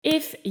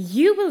If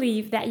you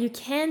believe that you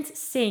can't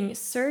sing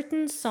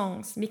certain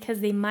songs because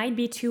they might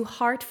be too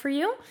hard for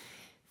you,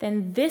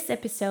 then this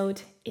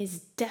episode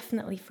is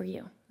definitely for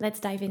you. Let's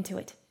dive into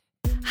it.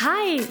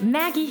 Hi,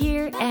 Maggie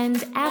here,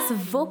 and as a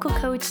vocal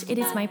coach, it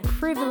is my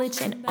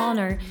privilege and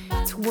honor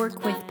to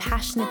work with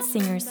passionate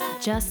singers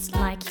just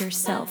like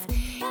yourself.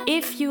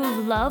 If you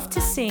love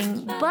to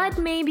sing, but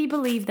maybe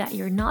believe that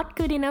you're not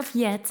good enough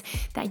yet,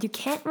 that you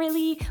can't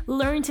really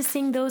learn to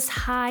sing those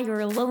high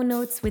or low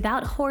notes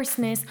without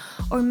hoarseness,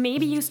 or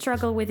maybe you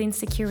struggle with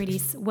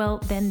insecurities, well,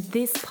 then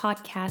this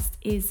podcast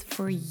is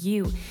for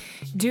you.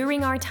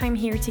 During our time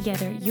here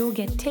together, you'll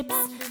get tips,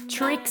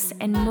 tricks,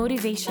 and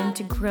motivation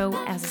to grow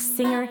as a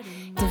singer,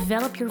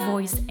 develop your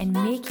voice, and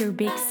make your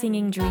big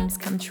singing dreams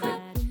come true.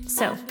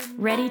 So,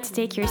 ready to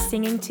take your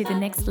singing to the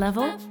next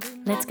level?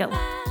 Let's go.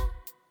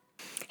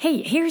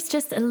 Hey, here's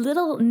just a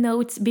little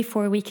note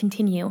before we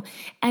continue.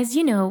 As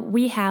you know,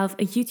 we have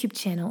a YouTube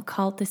channel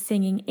called The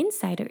Singing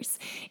Insiders.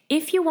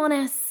 If you want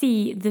to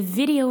see the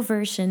video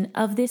version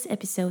of this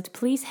episode,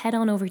 please head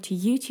on over to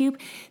YouTube,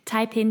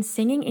 type in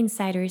Singing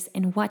Insiders,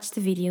 and watch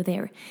the video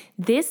there.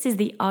 This is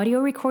the audio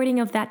recording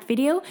of that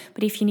video,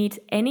 but if you need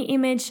any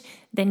image,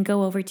 then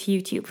go over to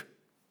YouTube.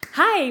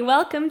 Hi,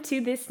 welcome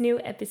to this new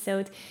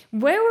episode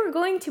where we're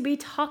going to be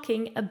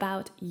talking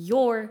about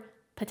your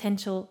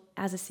potential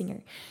as a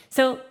singer.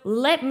 So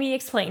let me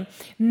explain.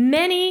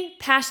 Many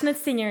passionate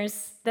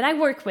singers that I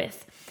work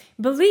with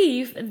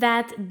believe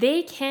that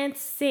they can't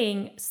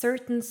sing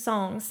certain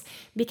songs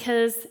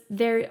because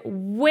they're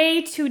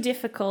way too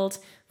difficult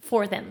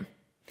for them.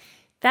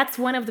 That's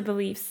one of the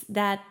beliefs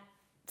that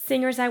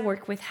singers I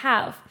work with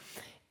have.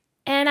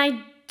 And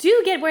I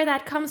do get where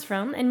that comes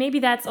from, and maybe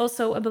that's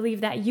also a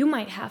belief that you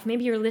might have.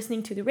 Maybe you're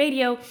listening to the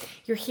radio,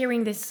 you're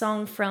hearing this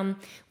song from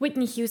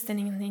Whitney Houston,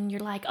 and then you're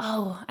like,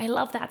 oh, I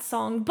love that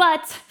song,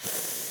 but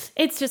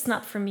it's just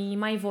not for me.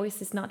 My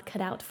voice is not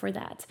cut out for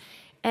that.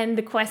 And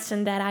the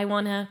question that I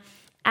want to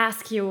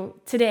ask you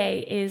today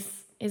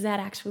is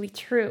that actually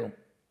true?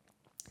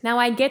 Now,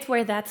 I get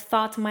where that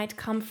thought might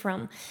come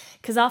from,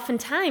 because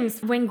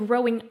oftentimes when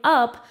growing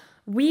up,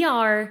 we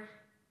are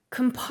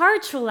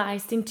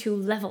compartmentalized into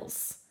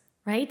levels.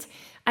 Right?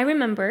 I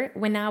remember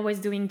when I was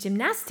doing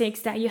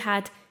gymnastics that you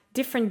had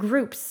different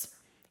groups.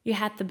 You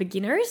had the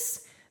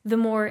beginners, the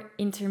more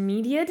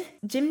intermediate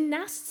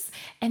gymnasts,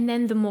 and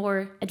then the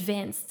more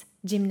advanced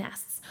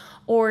gymnasts.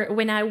 Or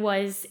when I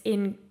was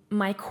in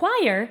my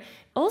choir,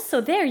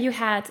 also there you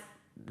had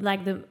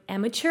like the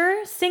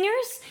amateur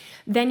singers,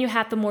 then you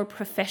had the more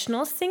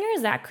professional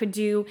singers that could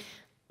do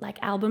like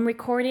album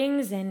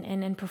recordings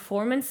and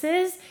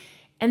performances.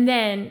 And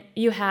then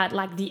you had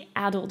like the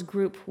adult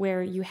group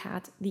where you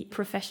had the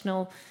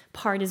professional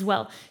part as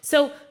well.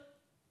 So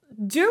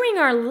during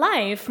our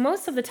life,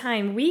 most of the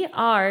time we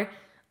are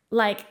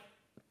like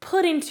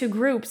put into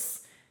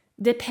groups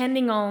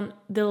depending on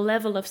the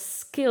level of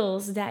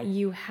skills that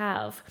you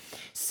have.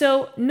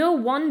 So no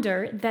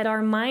wonder that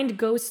our mind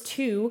goes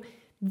to,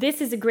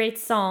 this is a great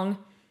song,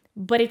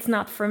 but it's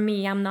not for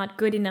me. I'm not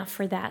good enough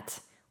for that.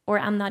 Or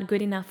I'm not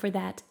good enough for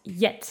that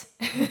yet.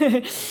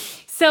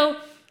 So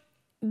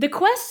the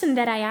question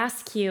that I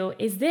ask you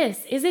is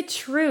this: is it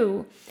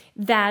true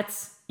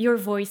that your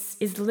voice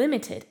is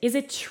limited? Is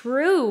it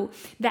true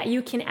that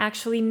you can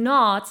actually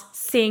not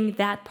sing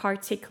that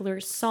particular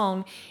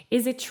song?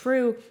 Is it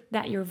true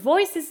that your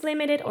voice is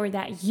limited or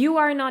that you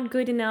are not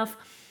good enough?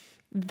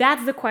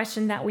 That's the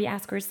question that we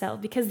ask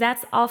ourselves, because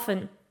that's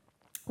often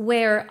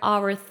where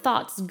our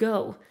thoughts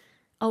go.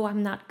 Oh,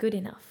 I'm not good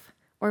enough,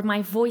 or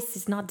my voice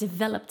is not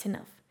developed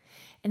enough.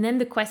 And then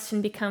the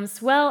question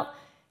becomes, well,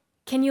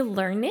 can you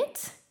learn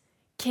it?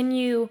 Can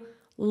you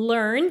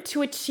learn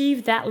to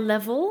achieve that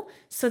level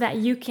so that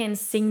you can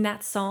sing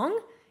that song?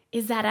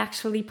 Is that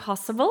actually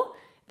possible?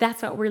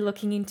 That's what we're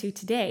looking into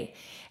today.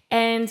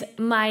 And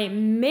my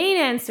main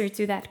answer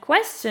to that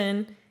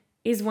question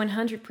is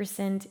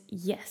 100%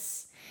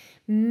 yes.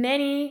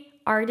 Many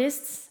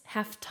artists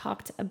have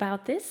talked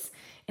about this,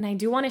 and I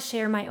do want to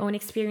share my own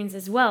experience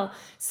as well.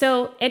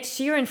 So Ed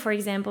Sheeran, for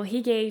example,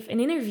 he gave an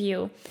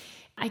interview.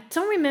 I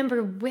don't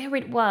remember where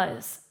it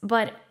was,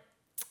 but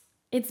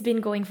it's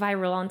been going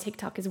viral on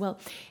TikTok as well.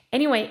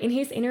 Anyway, in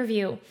his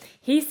interview,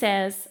 he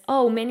says,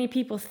 oh, many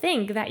people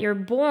think that you're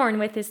born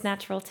with this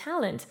natural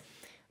talent,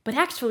 but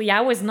actually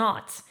I was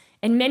not.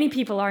 And many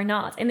people are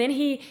not. And then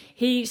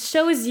he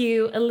shows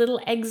you a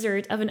little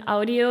excerpt of an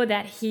audio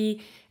that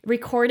he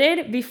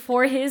recorded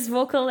before his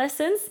vocal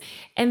lessons.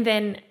 And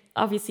then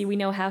obviously we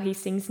know how he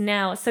sings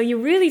now. So you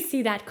really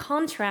see that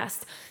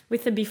contrast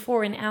with the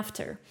before and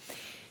after.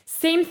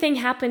 Same thing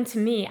happened to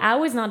me. I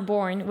was not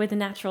born with a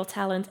natural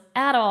talent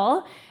at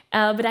all,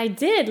 but I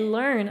did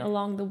learn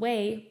along the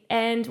way.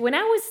 And when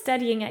I was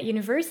studying at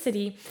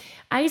university,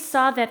 I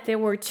saw that there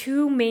were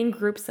two main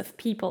groups of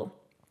people.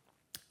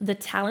 The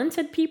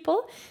talented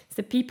people,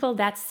 the people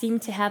that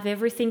seemed to have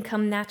everything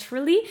come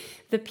naturally,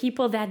 the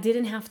people that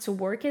didn't have to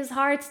work as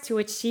hard to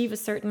achieve a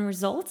certain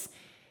result.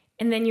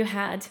 And then you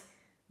had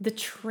the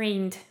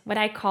trained, what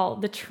I call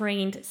the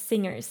trained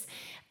singers.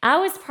 I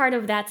was part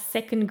of that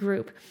second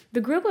group,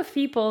 the group of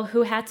people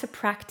who had to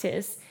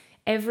practice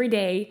every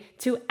day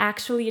to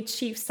actually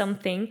achieve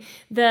something,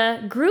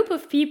 the group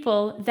of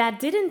people that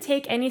didn't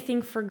take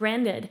anything for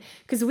granted,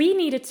 because we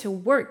needed to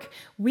work,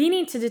 we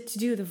needed to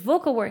do the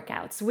vocal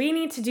workouts, we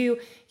need to do,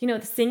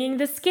 the singing,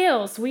 the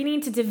skills, we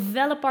need to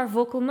develop our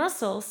vocal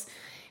muscles.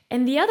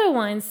 And the other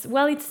ones,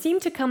 well, it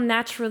seemed to come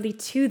naturally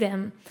to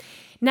them.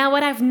 Now,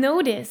 what I've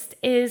noticed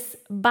is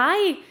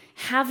by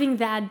having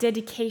that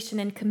dedication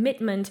and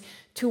commitment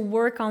to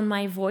work on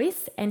my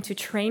voice and to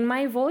train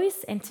my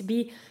voice and to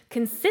be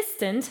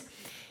consistent,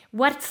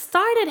 what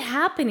started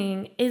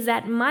happening is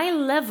that my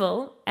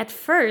level, at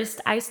first,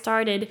 I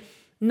started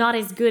not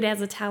as good as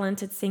the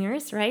talented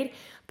singers, right?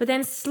 But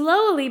then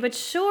slowly but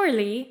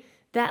surely,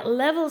 that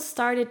level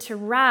started to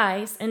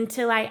rise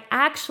until I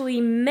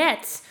actually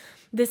met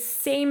the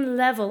same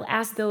level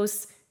as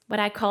those, what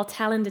I call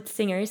talented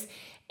singers.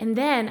 And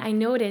then I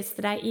noticed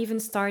that I even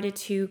started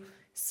to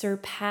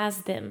surpass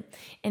them.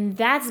 And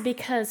that's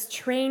because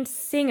trained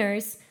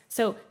singers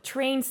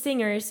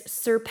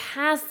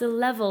surpass the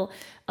level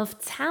of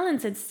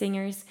talented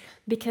singers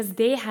because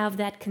they have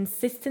that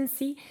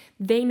consistency,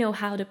 they know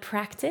how to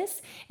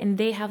practice, and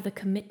they have the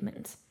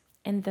commitment.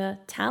 And the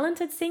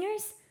talented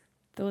singers,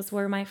 those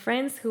were my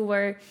friends who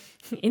were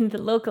in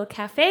the local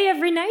cafe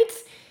every night,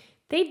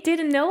 they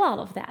didn't know all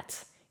of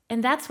that.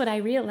 And that's what I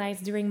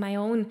realized during my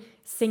own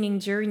singing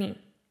journey.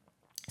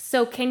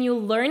 So can you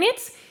learn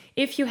it?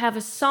 If you have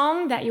a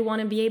song that you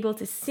want to be able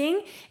to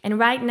sing, and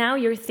right now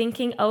you're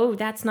thinking, oh,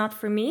 that's not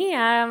for me,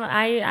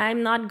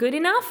 I'm not good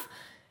enough.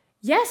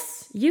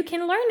 Yes, you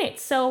can learn it.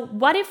 So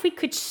what if we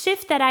could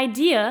shift that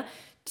idea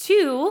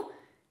to,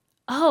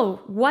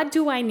 oh, what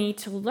do I need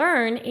to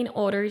learn in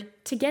order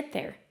to get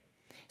there?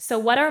 So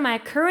what are my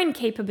current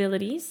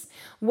capabilities?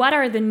 What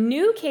are the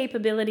new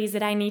capabilities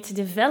that I need to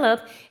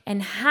develop?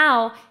 And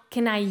how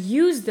can I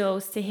use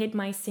those to hit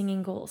my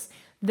singing goals?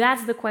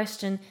 That's the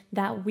question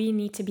that we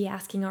need to be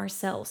asking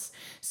ourselves.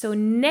 So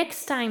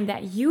next time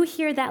that you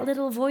hear that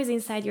little voice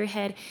inside your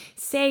head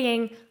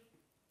saying,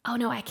 oh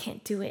no, I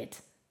can't do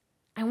it.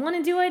 I want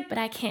to do it, but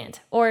I can't.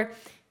 Or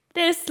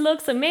this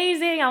looks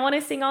amazing. I want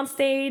to sing on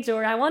stage,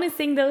 or I want to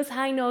sing those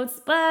high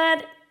notes,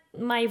 but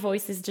my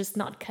voice is just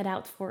not cut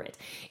out for it.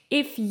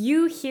 If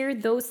you hear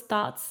those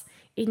thoughts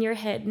in your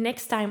head,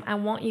 next time I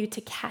want you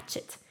to catch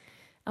it.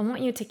 I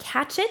want you to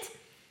catch it,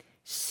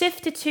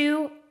 shift it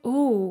to,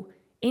 ooh,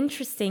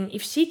 interesting.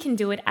 If she can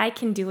do it, I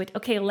can do it.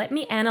 Okay, let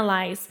me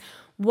analyze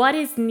what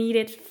is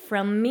needed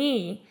from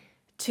me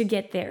to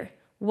get there.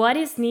 What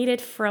is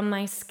needed from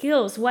my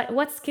skills?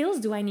 What skills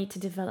do I need to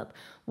develop?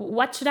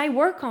 What should I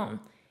work on?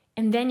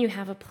 And then you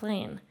have a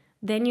plan.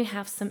 Then you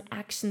have some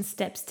action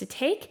steps to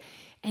take,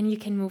 and you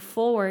can move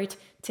forward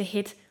to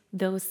hit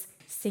those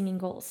singing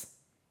goals.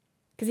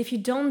 Because if you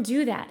don't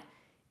do that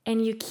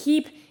and you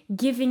keep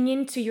giving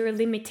in to your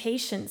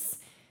limitations,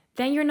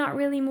 then you're not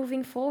really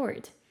moving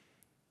forward.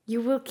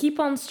 You will keep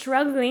on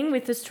struggling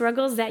with the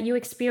struggles that you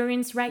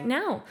experience right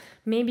now.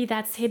 Maybe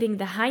that's hitting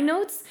the high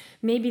notes.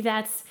 Maybe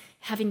that's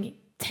having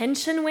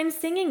tension when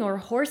singing or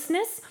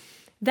hoarseness.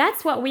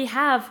 That's what we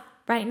have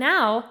right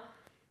now.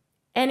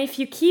 And if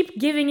you keep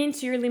giving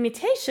into your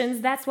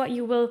limitations, that's what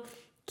you will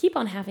keep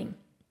on having.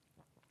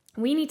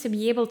 We need to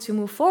be able to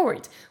move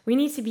forward. We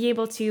need to be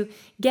able to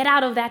get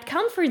out of that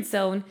comfort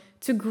zone,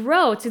 to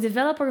grow, to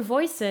develop our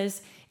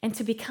voices, and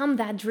to become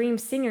that dream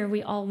singer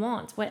we all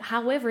want,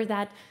 however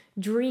that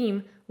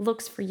dream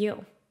looks for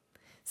you.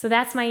 So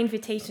that's my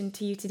invitation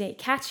to you today.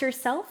 Catch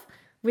yourself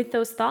with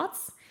those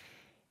thoughts.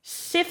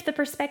 Shift the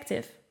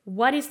perspective.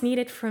 What is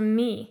needed from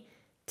me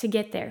to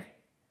get there?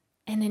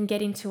 And then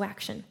get into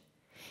action.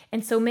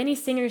 And so many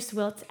singers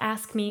will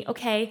ask me,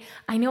 okay,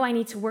 I know I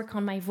need to work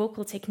on my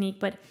vocal technique,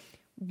 but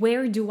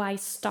where do I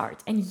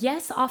start? And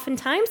yes,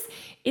 oftentimes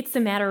it's a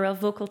matter of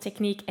vocal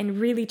technique and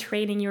really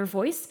training your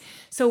voice.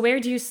 So where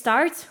do you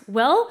start?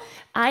 Well,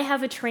 I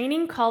have a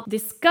training called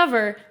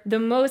Discover the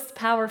Most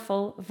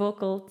Powerful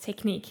Vocal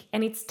Technique,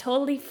 and it's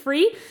totally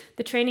free.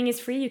 The training is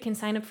free. You can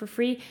sign up for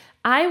free.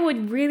 I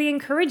would really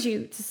encourage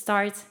you to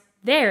start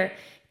there,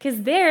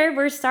 because there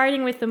we're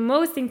starting with the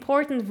most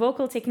important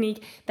vocal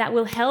technique that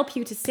will help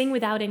you to sing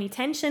without any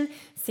tension,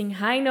 sing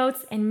high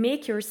notes, and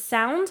make your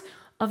sound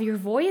of your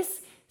voice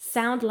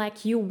sound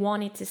like you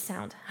want it to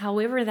sound,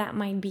 however that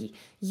might be.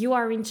 You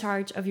are in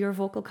charge of your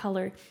vocal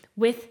color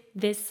with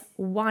this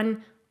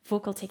one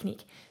vocal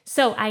technique.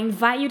 So I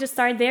invite you to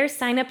start there,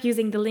 sign up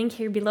using the link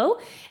here below.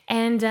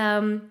 And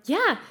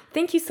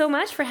thank you so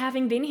much for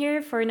having been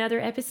here for another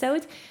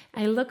episode.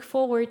 I look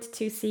forward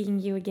to seeing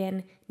you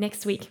again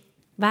next week.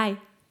 Bye.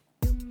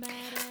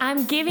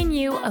 I'm giving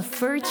you a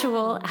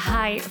virtual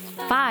high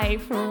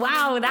five.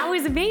 Wow, that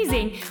was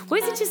amazing.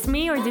 Was it just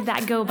me or did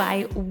that go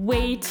by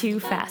way too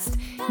fast?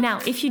 Now,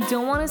 if you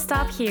don't want to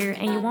stop here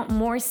and you want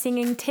more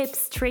singing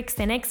tips, tricks,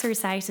 and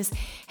exercises,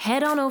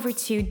 head on over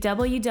to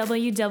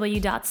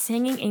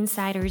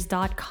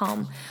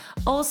www.singinginsiders.com.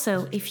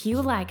 Also, if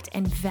you liked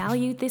and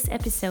valued this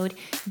episode,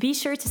 be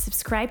sure to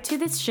subscribe to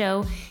this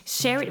show,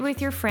 share it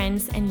with your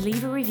friends, and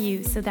leave a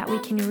review so that we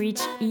can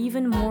reach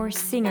even more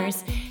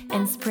singers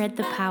and spread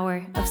the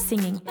power of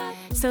singing.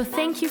 So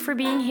thank you for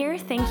being here.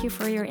 Thank you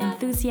for your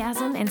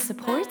enthusiasm and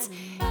support.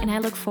 And I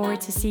look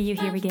forward to see you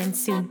here again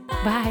soon.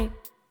 Bye.